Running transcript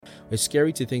It's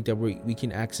scary to think that we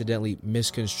can accidentally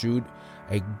misconstrue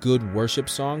a good worship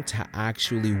song to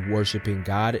actually worshiping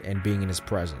God and being in his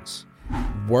presence.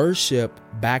 Worship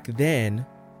back then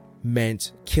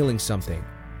meant killing something.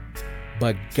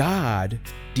 But God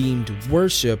deemed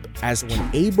worship as when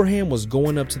Abraham was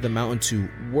going up to the mountain to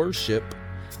worship,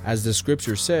 as the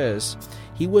scripture says,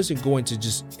 he wasn't going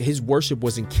to his worship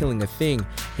wasn't killing a thing.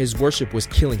 His worship was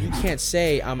killing. He can't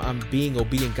say, I'm being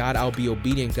obedient, God. I'll be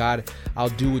obedient, God. I'll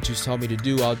do what you tell me to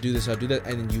do. I'll do this, I'll do that.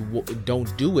 And then you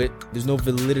don't do it. There's no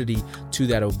validity to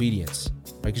that obedience,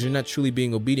 right? Because you're not truly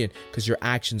being obedient because your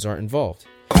actions aren't involved.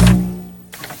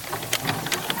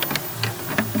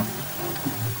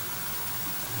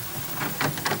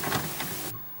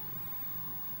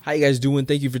 How you guys doing?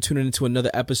 Thank you for tuning into another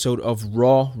episode of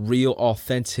Raw, Real,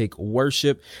 Authentic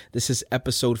Worship. This is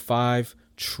episode 5,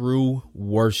 True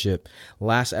Worship.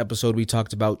 Last episode, we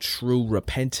talked about true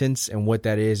repentance and what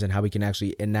that is and how we can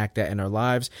actually enact that in our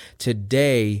lives.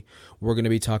 Today, we're going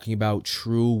to be talking about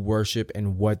true worship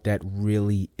and what that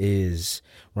really is,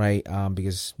 right?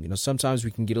 Because, sometimes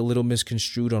we can get a little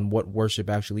misconstrued on what worship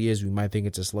actually is. We might think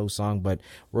it's a slow song, but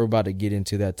we're about to get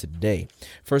into that today.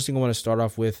 First thing I want to start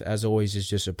off with, as always, is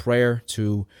just a prayer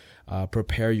to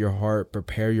prepare your heart,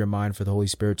 prepare your mind for the Holy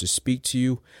Spirit to speak to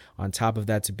you. On top of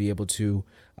that, to be able to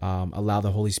allow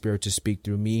the Holy Spirit to speak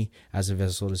through me as a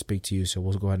vessel to speak to you. So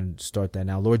we'll go ahead and start that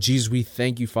now. Lord Jesus, we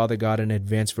thank you, Father God, in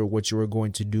advance for what you are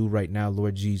going to do right now,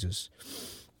 Lord Jesus.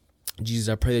 Jesus,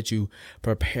 I pray that you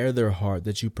prepare their heart,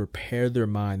 that you prepare their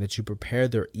mind, that you prepare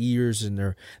their ears and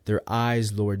their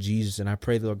eyes, Lord Jesus. And I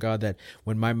pray, Lord God, that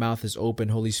when my mouth is open,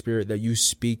 Holy Spirit, that you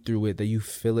speak through it, that you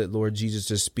fill it, Lord Jesus,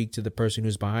 to speak to the person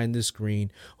who's behind the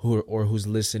screen or who's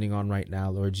listening on right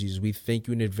now, Lord Jesus. We thank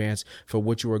you in advance for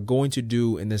what you are going to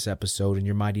do in this episode. In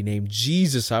your mighty name,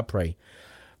 Jesus, I pray.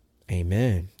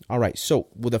 Amen. All right. So,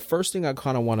 the first thing I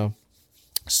kind of want to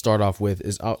start off with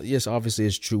is, yes, obviously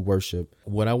it's true worship.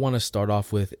 What I want to start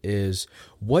off with is,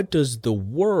 what does the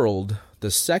world, the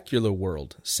secular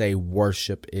world, say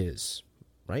worship is,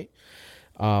 right?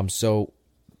 So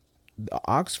the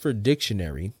Oxford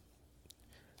Dictionary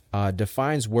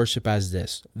defines worship as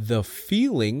this: the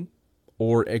feeling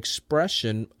or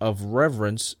expression of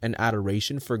reverence and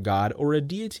adoration for God or a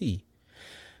deity.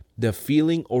 The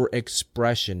feeling or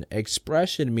expression.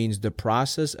 Expression means the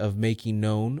process of making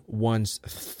known one's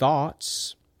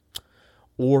thoughts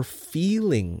or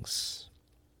feelings.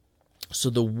 So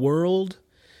the world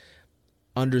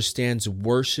understands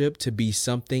worship to be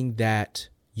something that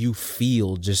you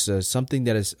feel, just something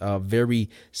that is very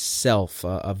self,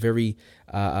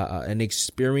 an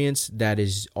experience that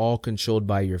is all controlled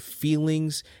by your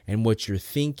feelings and what you're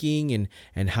thinking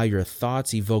and how your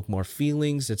thoughts evoke more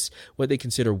feelings. It's what they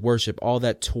consider worship, all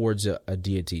that towards a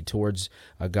deity, towards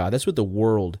a God. That's what the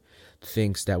world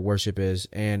thinks that worship is.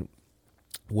 And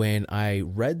when I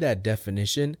read that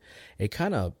definition, it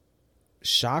kind of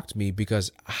shocked me because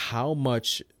how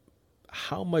much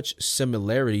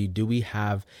similarity do we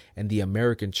have in the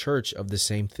American church of the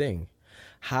same thing?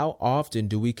 How often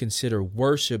do we consider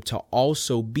worship to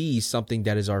also be something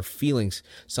that is our feelings,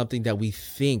 something that we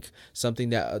think, something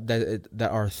that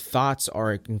our thoughts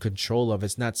are in control of?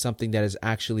 It's not something that is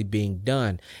actually being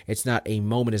done. It's not a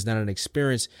moment. It's not an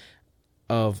experience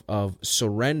of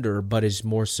surrender, but it's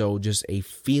more so just a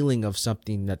feeling of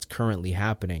something that's currently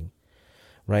happening,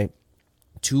 right?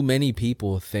 Too many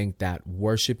people think that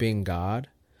worshiping God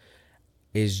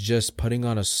is just putting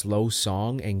on a slow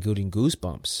song and getting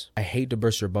goosebumps. I hate to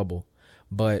burst your bubble,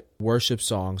 but worship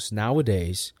songs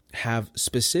nowadays have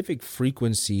specific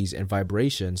frequencies and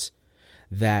vibrations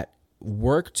that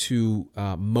work to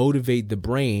motivate the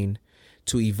brain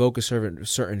to evoke a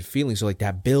certain feeling. So like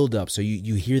that build up. So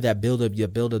you hear that build up,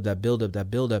 that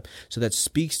build up. So that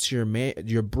speaks to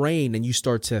your brain, and you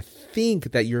start to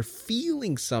think that you're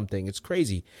feeling something. It's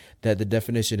crazy that the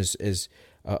definition is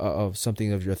of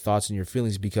something of your thoughts and your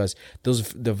feelings, because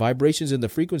the vibrations and the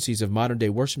frequencies of modern day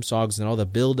worship songs and all the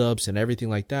build ups and everything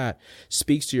like that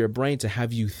speaks to your brain to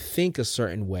have you think a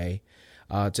certain way,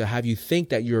 to have you think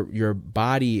that your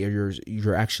body or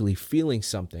you're actually feeling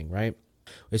something, right?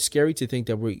 It's scary to think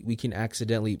that we can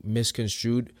accidentally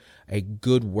misconstrue a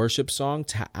good worship song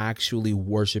to actually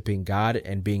worshiping God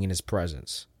and being in his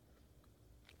presence,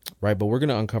 right? But we're going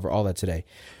to uncover all that today.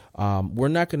 We're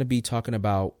not going to be talking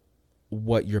about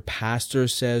what your pastor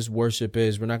says worship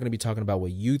is. We're not going to be talking about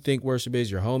what you think worship is,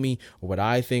 your homie, or what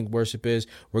I think worship is.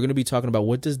 We're going to be talking about,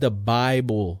 what does the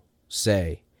Bible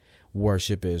say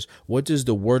worship is? What does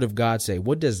the Word of God say?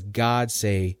 What does God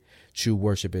say true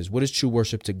worship is? What is true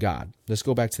worship to God? Let's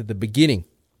go back to the beginning,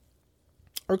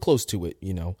 or close to it,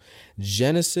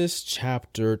 Genesis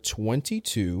chapter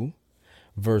 22,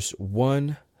 verse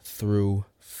 1 through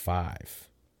 5.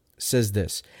 Says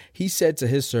this: He said to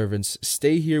his servants,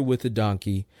 "Stay here with the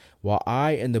donkey while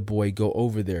I and the boy go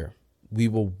over there. We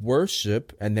will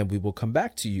worship and then we will come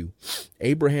back to you."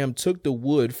 Abraham took the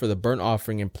wood for the burnt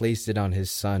offering and placed it on his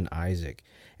son Isaac.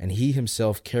 And he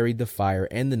himself carried the fire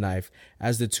and the knife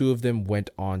as the two of them went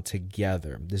on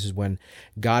together. This is when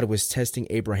God was testing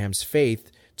Abraham's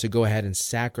faith to go ahead and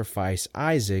sacrifice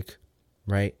Isaac,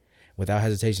 right? Without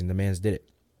hesitation, the man's did it.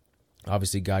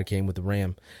 Obviously, God came with the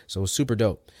ram, so it was super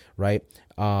dope, right?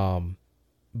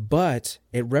 But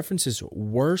it references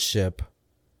worship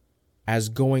as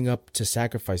going up to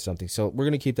sacrifice something. So we're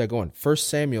going to keep that going. 1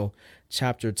 Samuel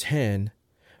chapter 10,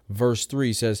 verse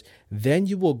 3 says, "Then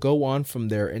you will go on from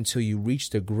there until you reach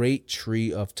the great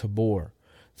tree of Tabor.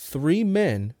 3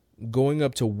 men going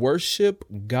up to worship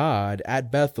God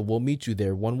at Bethel will meet you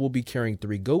there. One will be carrying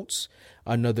 3 goats,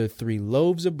 another 3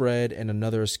 loaves of bread, and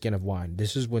another a skin of wine."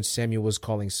 This is when Samuel was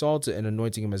calling Saul and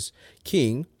anointing him as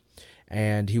king,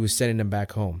 and he was sending him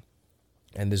back home.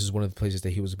 And this is one of the places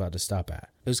that he was about to stop at.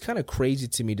 It was kind of crazy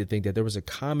to me to think that there was a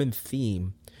common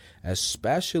theme,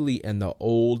 especially in the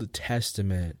Old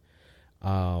Testament,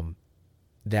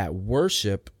 that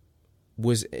worship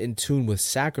was in tune with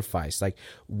sacrifice. Like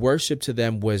worship to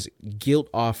them was guilt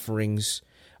offerings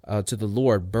to the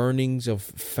Lord, burnings of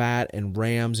fat and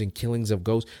rams and killings of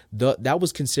goats. That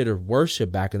was considered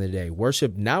worship back in the day.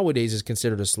 Worship nowadays is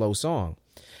considered a slow song,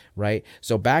 right?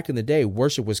 So back in the day,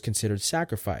 worship was considered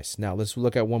sacrifice. Now let's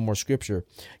look at one more scripture.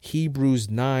 Hebrews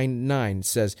 9:9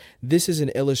 says, "This is an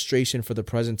illustration for the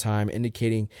present time,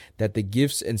 indicating that the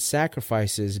gifts and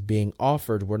sacrifices being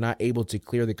offered were not able to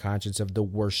clear the conscience of the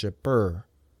worshiper."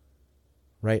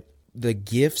 Right? The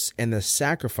gifts and the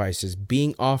sacrifices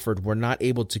being offered were not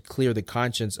able to clear the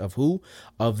conscience of who?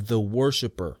 Of the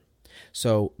worshiper.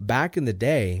 So back in the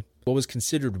day, what was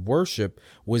considered worship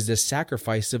was the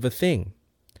sacrifice of a thing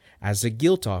as a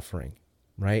guilt offering,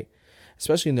 right?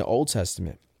 Especially in the Old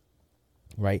Testament,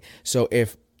 right? So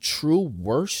if true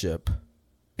worship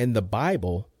in the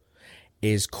Bible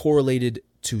is correlated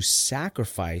to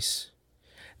sacrifice,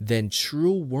 then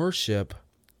true worship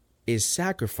is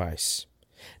sacrifice.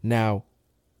 Now,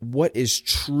 what is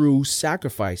true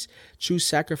sacrifice? True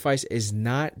sacrifice is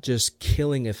not just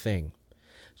killing a thing.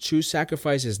 True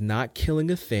sacrifice is not killing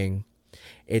a thing.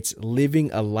 It's living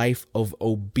a life of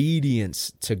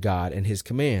obedience to God and his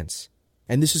commands.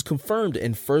 And this is confirmed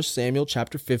in 1 Samuel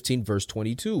chapter 15, verse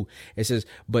 22. It says,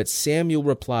 "But Samuel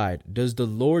replied, 'Does the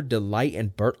Lord delight in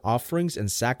burnt offerings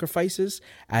and sacrifices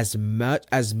as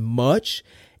much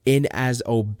in as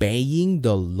obeying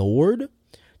the Lord?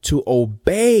 To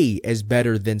obey is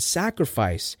better than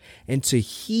sacrifice, and to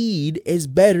heed is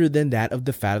better than that of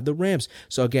the fat of the rams.'"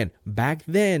 So again, back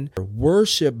then,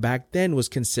 worship back then was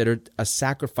considered a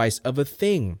sacrifice of a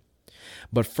thing.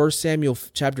 But 1 Samuel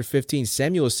chapter 15,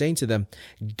 Samuel is saying to them,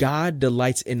 God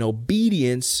delights in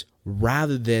obedience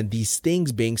rather than these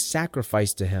things being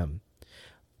sacrificed to him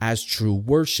as true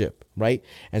worship, right?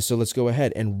 And so let's go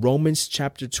ahead. In Romans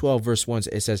chapter 12, verse 1,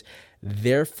 it says,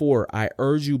 "Therefore, I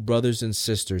urge you, brothers and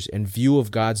sisters, in view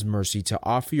of God's mercy, to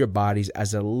offer your bodies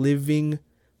as a living,"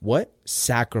 what?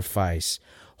 "Sacrifice,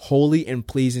 holy and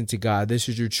pleasing to God. This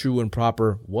is your true and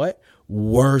proper," what?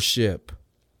 "Worship."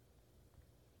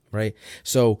 Right?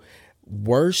 So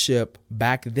worship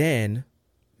back then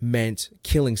meant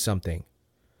killing something.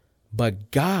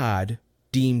 But God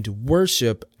deemed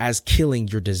worship as killing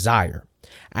your desire,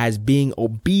 as being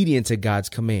obedient to God's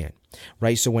command.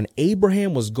 Right? So when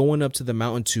Abraham was going up to the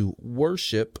mountain to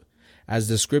worship, as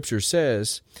the scripture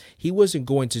says, he wasn't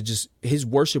going to just, his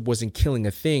worship wasn't killing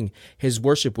a thing. His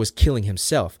worship was killing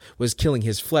himself, was killing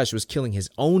his flesh, was killing his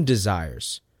own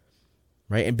desires,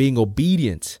 right? And being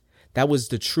obedient. That was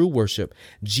the true worship.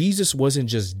 Jesus wasn't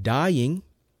just dying.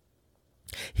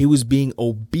 He was being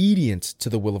obedient to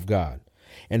the will of God.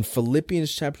 In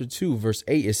Philippians chapter 2, verse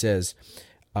 8, it says,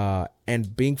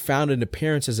 "And being found in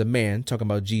appearance as a man," talking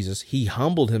about Jesus, "he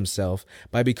humbled himself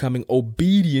by becoming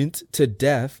obedient to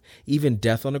death, even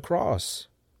death on the cross."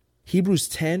 Hebrews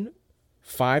 10,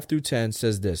 5 through 10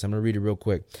 says this. I'm going to read it real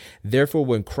quick. "Therefore,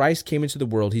 when Christ came into the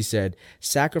world, he said,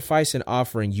 'Sacrifice and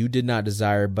offering you did not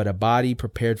desire, but a body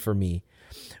prepared for me.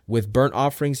 With burnt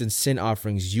offerings and sin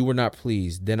offerings you were not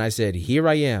pleased. Then I said, Here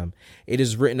I am. It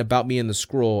is written about me in the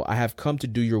scroll. I have come to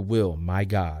do your will, my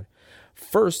God.'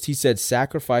 First, he said,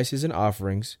 sacrifices and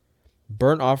offerings,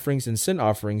 burnt offerings and sin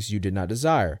offerings you did not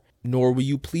desire, nor were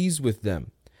you pleased with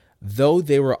them, though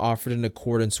they were offered in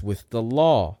accordance with the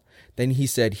law. Then he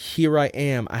said, Here I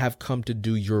am. I have come to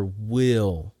do your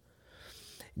will."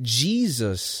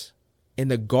 Jesus in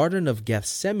the Garden of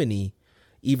Gethsemane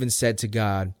even said to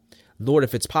God, Lord,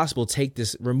 if it's possible,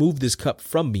 remove this cup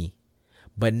from me,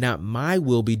 but not my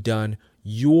will be done,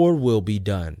 your will be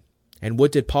done. And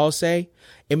what did Paul say?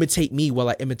 Imitate me while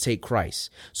I imitate Christ.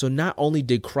 So not only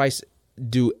did Christ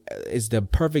is the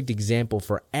perfect example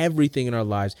for everything in our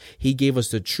lives, he gave us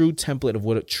the true template of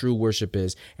what a true worship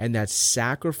is, and that's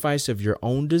sacrifice of your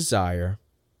own desire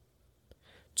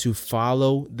to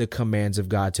follow the commands of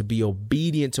God, to be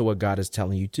obedient to what God is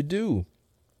telling you to do.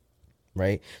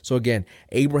 Right? So again,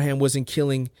 Abraham wasn't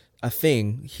killing a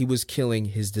thing, he was killing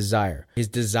his desire. His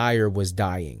desire was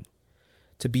dying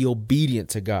to be obedient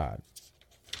to God.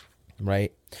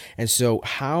 Right? And so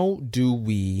how do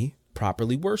we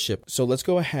properly worship? So let's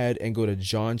go ahead and go to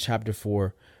John chapter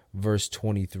 4, verse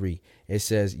 23. It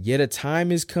says, "Yet a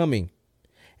time is coming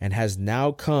and has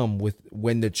now come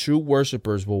when the true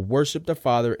worshipers will worship the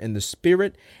Father in the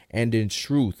Spirit and in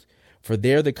truth. For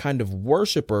they're the kind of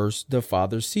worshipers the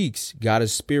Father seeks. God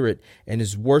is spirit, and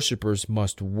his worshipers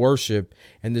must worship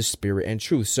in the spirit and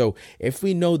truth." So if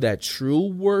we know that true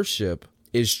worship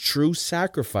is true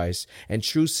sacrifice, and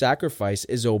true sacrifice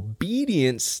is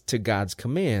obedience to God's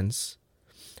commands,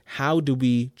 how do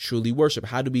we truly worship?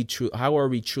 How are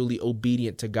we truly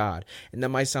obedient to God? And that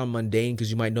might sound mundane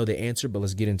because you might know the answer, but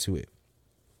let's get into it.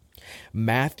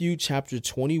 Matthew chapter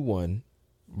 21,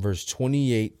 verse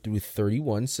 28 through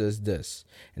 31 says this,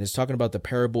 and it's talking about the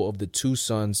parable of the two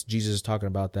sons. Jesus is talking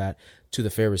about that to the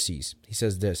Pharisees. He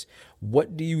says this,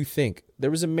 "What do you think?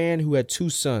 There was a man who had two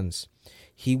sons.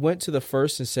 He went to the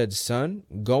first and said, 'Son,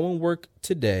 go and work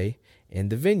today in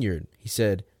the vineyard.' He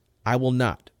said, 'I will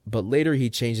not.' But later he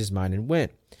changed his mind and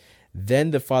went.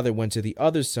 Then the father went to the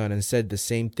other son and said the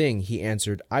same thing. He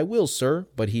answered, 'I will, sir,'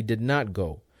 but he did not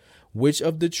go. Which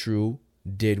of the two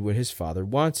did what his father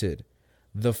wanted?"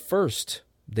 "The first,"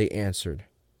 they answered.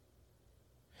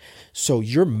 So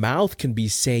your mouth can be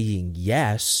saying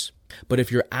yes, but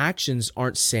if your actions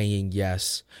aren't saying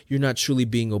yes, you're not truly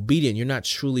being obedient. You're not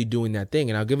truly doing that thing.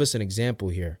 And I'll give us an example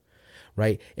here,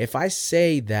 right? If I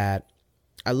say that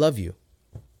I love you,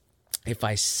 if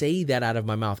I say that out of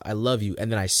my mouth, I love you,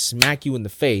 and then I smack you in the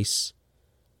face,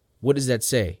 what does that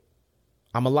say?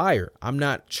 I'm a liar. I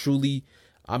don't truly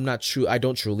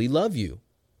love you.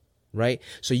 Right?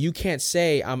 So you can't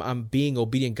say I'm being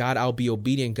obedient. God, I'll be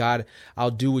obedient. God,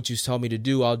 I'll do what you tell me to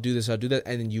do. I'll do this, I'll do that.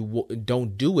 And then you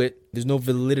don't do it. There's no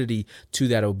validity to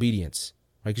that obedience,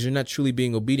 right? Because you're not truly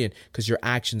being obedient because your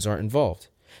actions aren't involved.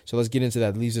 So let's get into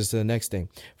that. It leads us to the next thing.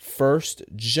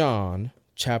 1 John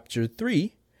chapter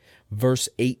 3, verse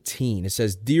 18. It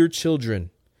says, "Dear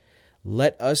children,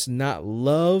 let us not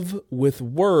love with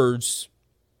words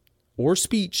or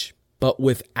speech, but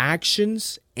with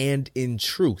actions and in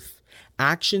truth."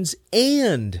 Actions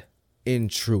and in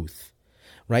truth,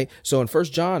 right? So in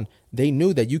 1 John, they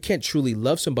knew that you can't truly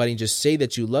love somebody and just say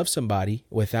that you love somebody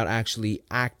without actually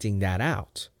acting that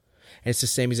out. And it's the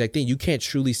same exact thing. You can't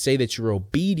truly say that you're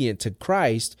obedient to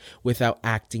Christ without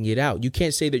acting it out. You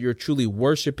can't say that you're truly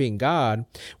worshiping God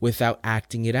without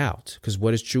acting it out. Because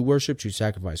what is true worship? True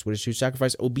sacrifice. What is true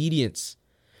sacrifice? Obedience,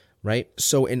 right?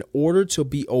 So in order to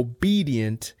be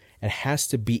obedient, it has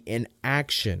to be in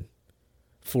action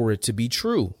for it to be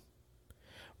true,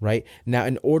 right? Now,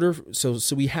 so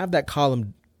we have that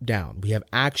column down. We have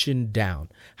action down.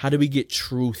 How do we get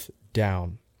truth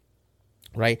down,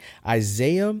 right?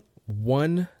 Isaiah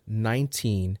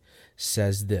 1:19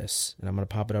 says this, and I'm going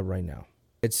to pop it up right now.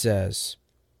 It says,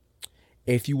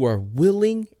 "If you are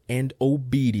willing and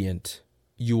obedient,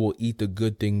 you will eat the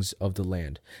good things of the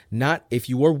land." Not if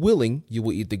you are willing, you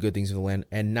will eat the good things of the land,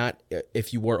 and not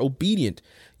if you are obedient,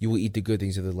 you will eat the good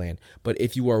things of the land. But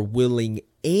if you are willing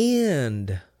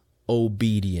and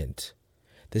obedient,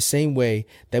 the same way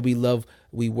that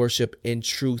we worship in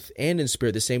truth and in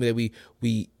spirit, the same way that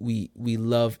we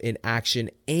love in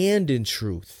action and in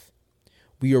truth.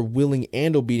 We are willing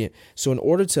and obedient. So in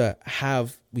order to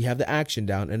we have the action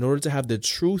down. In order to have the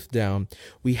truth down,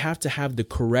 we have to have the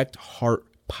correct heart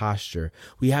posture.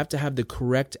 We have to have the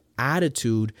correct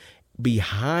attitude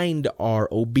behind our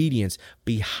obedience,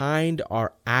 behind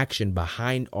our action,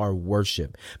 behind our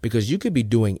worship. Because you could be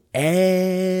doing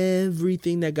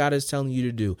everything that God is telling you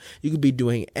to do. You could be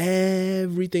doing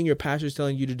everything your pastor is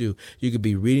telling you to do. You could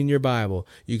be reading your Bible.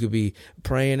 You could be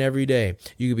praying every day.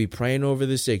 You could be praying over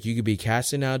the sick. You could be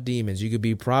casting out demons. You could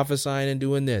be prophesying and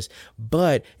doing this.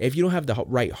 But if you don't have the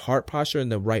right heart posture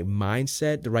and the right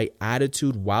mindset, the right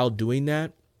attitude while doing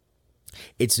that,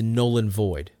 it's null and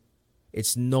void.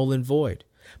 It's null and void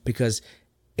because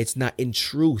it's not in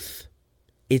truth.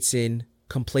 It's in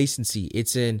complacency.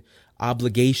 It's in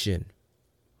obligation,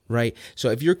 right? So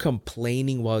if you're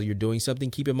complaining while you're doing something,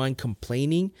 keep in mind,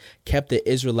 complaining kept the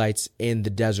Israelites in the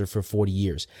desert for 40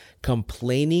 years.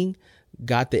 Complaining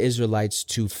got the Israelites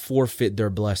to forfeit their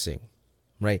blessing,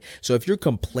 right? So if you're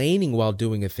complaining while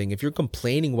doing a thing, if you're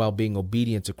complaining while being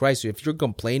obedient to Christ, if you're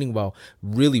complaining while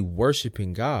really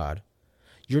worshiping God,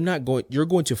 you're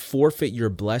going to forfeit your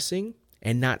blessing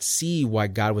and not see why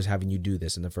God was having you do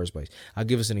this in the first place. I'll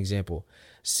give us an example.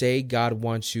 Say God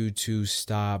wants you to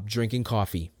stop drinking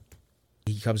coffee.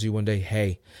 He comes to you one day,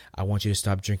 hey, I want you to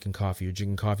stop drinking coffee. You're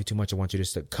drinking coffee too much. I want you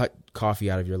to cut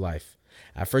coffee out of your life.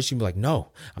 At first, you'll be like,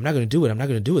 no, I'm not going to do it. I'm not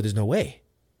going to do it. There's no way.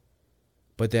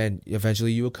 But then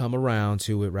eventually you will come around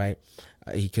to it, right?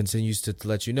 He continues to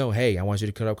let you know, hey, I want you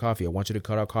to cut out coffee. I want you to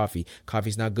cut out coffee.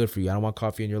 Coffee's not good for you. I don't want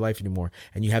coffee in your life anymore.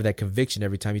 And you have that conviction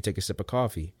every time you take a sip of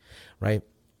coffee, right?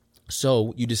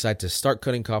 So you decide to start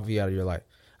cutting coffee out of your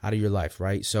life,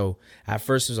 right? So at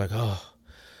first it was like,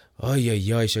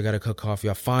 yeah, I got to cut coffee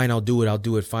off. Fine, I'll do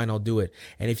it. Fine, I'll do it.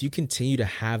 And if you continue to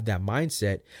have that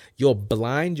mindset, you'll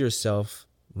blind yourself,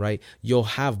 right? You'll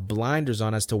have blinders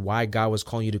on as to why God was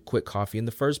calling you to quit coffee in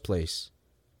the first place,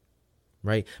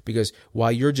 right? Because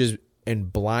while you're just in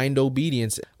blind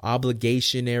obedience,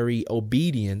 obligationary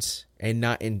obedience, and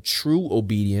not in true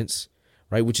obedience,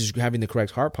 right, which is having the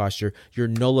correct heart posture, you're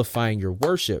nullifying your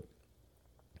worship,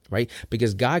 right?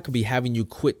 Because God could be having you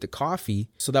quit the coffee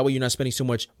so that way you're not spending so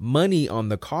much money on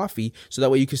the coffee, so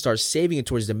that way you can start saving it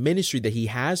towards the ministry that he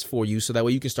has for you, so that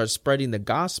way you can start spreading the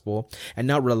gospel and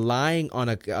not relying on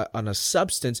a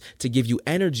substance to give you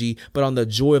energy, but on the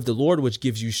joy of the Lord, which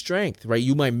gives you strength, right?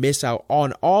 You might miss out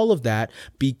on all of that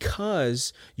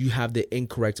because you have the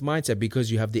incorrect mindset,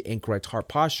 because you have the incorrect heart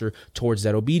posture towards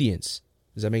that obedience.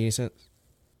 Does that make any sense?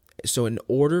 So in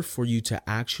order for you to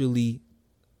actually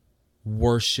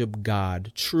worship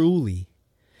God truly,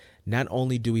 not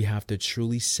only do we have to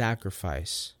truly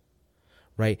sacrifice,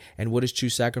 right? And what is true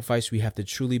sacrifice? We have to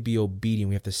truly be obedient.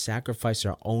 We have to sacrifice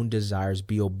our own desires,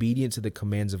 be obedient to the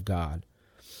commands of God,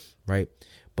 right?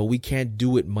 But we can't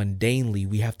do it mundanely.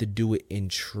 We have to do it in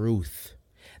truth.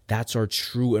 That's our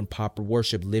true and proper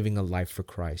worship, living a life for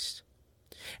Christ.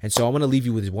 And so I want to leave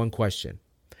you with one question.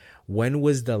 When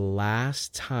was the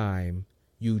last time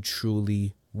you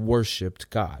truly worshiped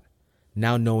God?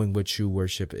 Now knowing what true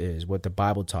worship is, what the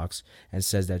Bible talks and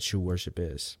says that true worship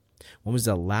is. When was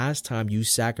the last time you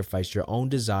sacrificed your own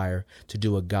desire to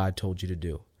do what God told you to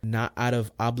do? Not out of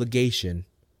obligation,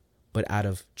 but out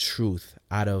of truth,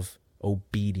 out of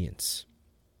obedience,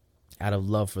 out of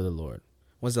love for the Lord.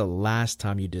 When's the last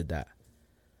time you did that?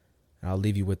 And I'll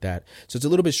leave you with that. So it's a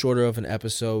little bit shorter of an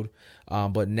episode,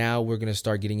 but now we're going to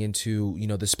start getting into,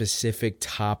 the specific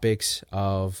topics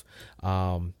of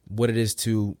what it is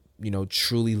to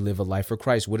truly live a life for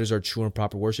Christ. What is our true and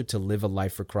proper worship? To live a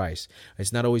life for Christ.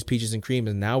 It's not always peaches and cream.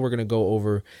 And now we're going to go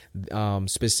over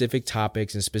specific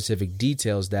topics and specific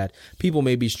details that people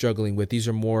may be struggling with. These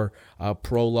are more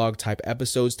prologue type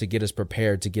episodes to get us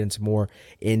prepared to get into more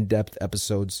in-depth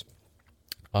episodes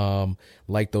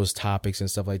like those topics and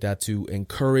stuff like that, to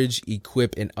encourage,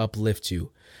 equip, and uplift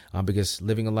you. Because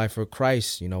living a life for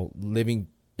Christ, living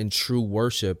in true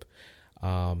worship,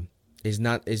 is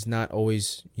not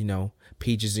always,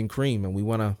 peaches and cream. And we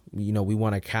want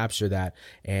to capture that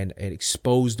and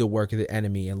expose the work of the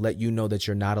enemy and let you know that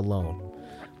you're not alone.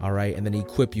 All right. And then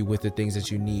equip you with the things that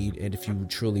you need. And if you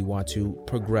truly want to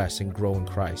progress and grow in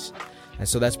Christ. And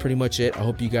so that's pretty much it. I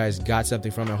hope you guys got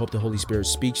something from it. I hope the Holy Spirit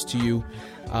speaks to you.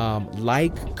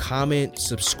 Like, comment,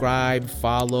 subscribe,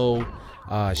 follow,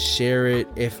 share it.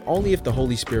 If the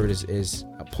Holy Spirit is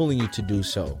pulling you to do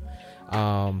so.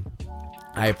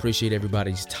 I appreciate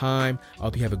everybody's time. I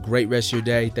hope you have a great rest of your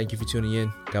day. Thank you for tuning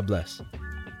in. God bless.